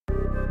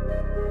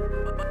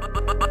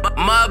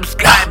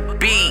Sky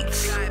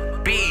Beats.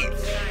 LEN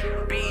Beats.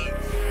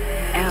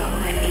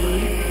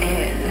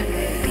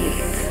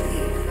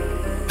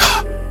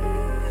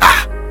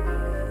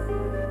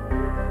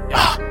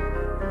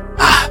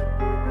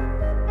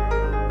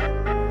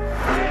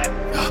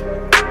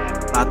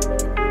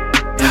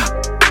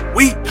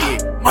 We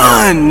get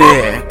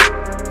money.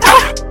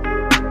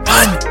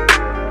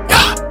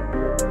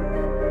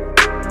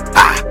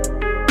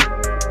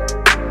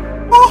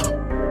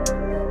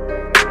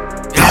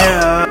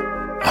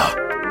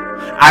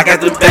 I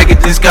got the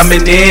packages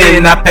coming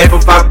in. I pay for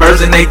 5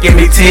 birds and they give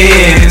me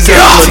 10. Give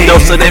them a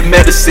dose of that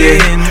medicine.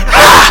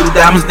 I got them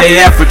diamonds,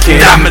 they African.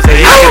 I got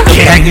them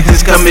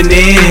packages coming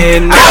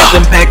in. I got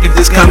them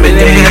packages coming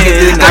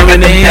in. I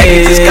got them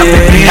packages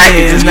coming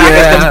in. I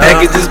got them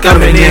packages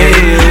coming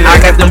in. I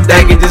got them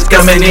packages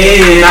coming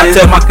in. I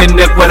tell my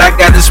connect what I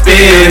got to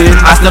spend.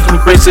 I snuff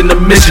them bricks in the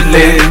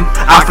Michelin.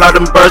 I fly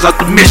them birds out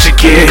to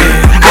Michigan.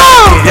 I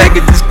got them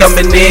packages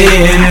coming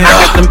in.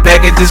 I got them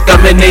packages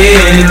coming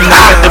in. I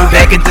got them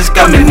packages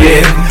coming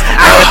in.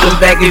 I got them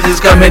packages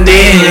coming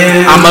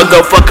in. I'ma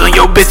go fuck on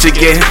your bitch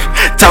again.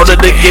 Told her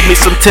to give me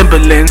some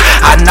Timberlands.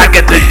 I knock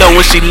at the door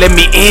when she let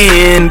me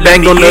in.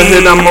 Bang on the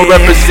hood, I'ma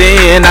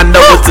represent. I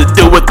know what to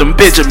do with them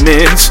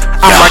Benjamins.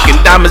 I'm rocking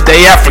diamonds,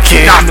 they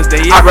African.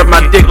 I rep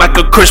my dick like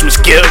a Christmas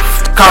gift.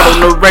 Call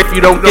on the rape,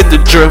 you don't get the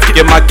drift.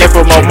 Get my gift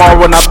from Omar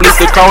when I bleed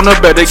the corner.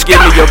 Better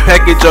give me your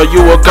package or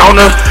you a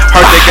goner.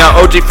 Heard they got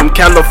OG from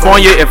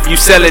California. If you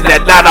sell it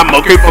that night,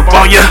 I'ma creep up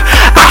on ya.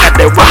 I got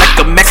that run like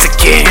a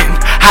Mexican.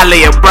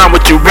 Holly and Brown,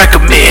 what you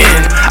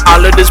recommend?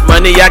 All of this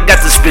money I got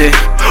to spend.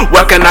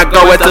 Where can I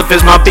go at to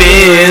fix my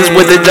bins?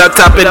 With the drop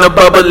top and the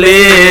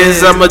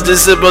bubblins. I'ma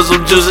just sip on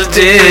some juice and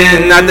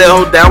gin. Not that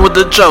hold down with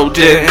the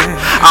Trojan.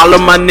 All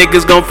of my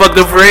niggas gon' fuck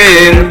a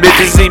friend.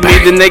 Bitches see me,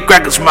 then they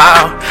crack a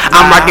smile.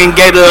 I'm rockin'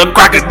 Gator, a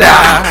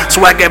crocodile.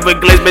 Swag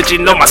Everglades, bitch, you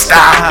know my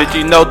style. Bitch,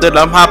 you know that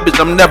I'm hot, bitch,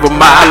 I'm never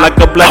mild. Like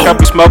a black, I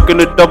be smoking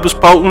the dope is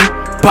potent.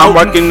 I'm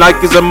rockin'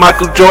 Nikes and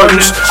Michael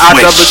Jordans. I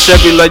drive a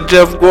Chevy like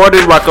Jeff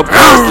Gordon. Rock a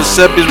pair of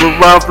Giuseppe's with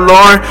Ralph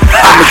Lauren.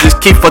 I'ma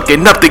just keep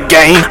fucking up the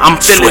game. I'm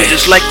feeling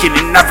just like Kenny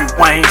Every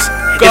Waynes.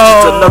 It's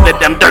just to know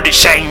that damn dirty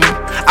shame.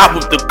 I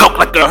whip the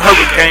coke like a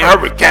hurricane.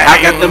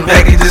 I got them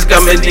packages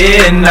coming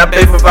in. I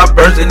pay for 5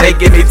 birds and they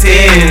give me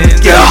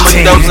 10. Give them a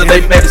dose of they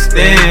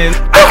medicine.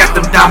 I got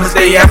them diamonds,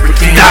 they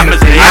African. I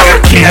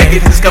got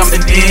packages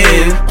coming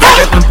in. I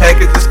got them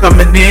packages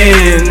coming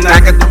in.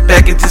 I got them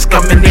packages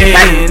coming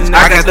in.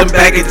 I got them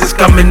packages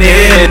coming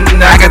in.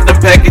 I got the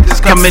packages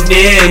coming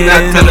in.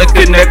 I tell her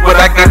connect what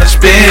I gotta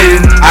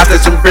spend. I said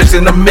some bricks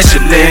in the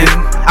Michelin.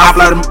 I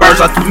fly them birds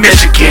out to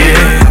Michigan.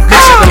 I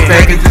got them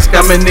packages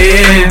coming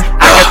in.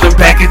 I got them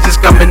packages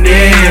coming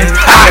in.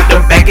 I got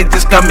them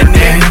packages coming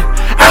in.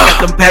 I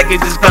got them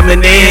packages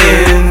coming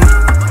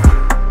in.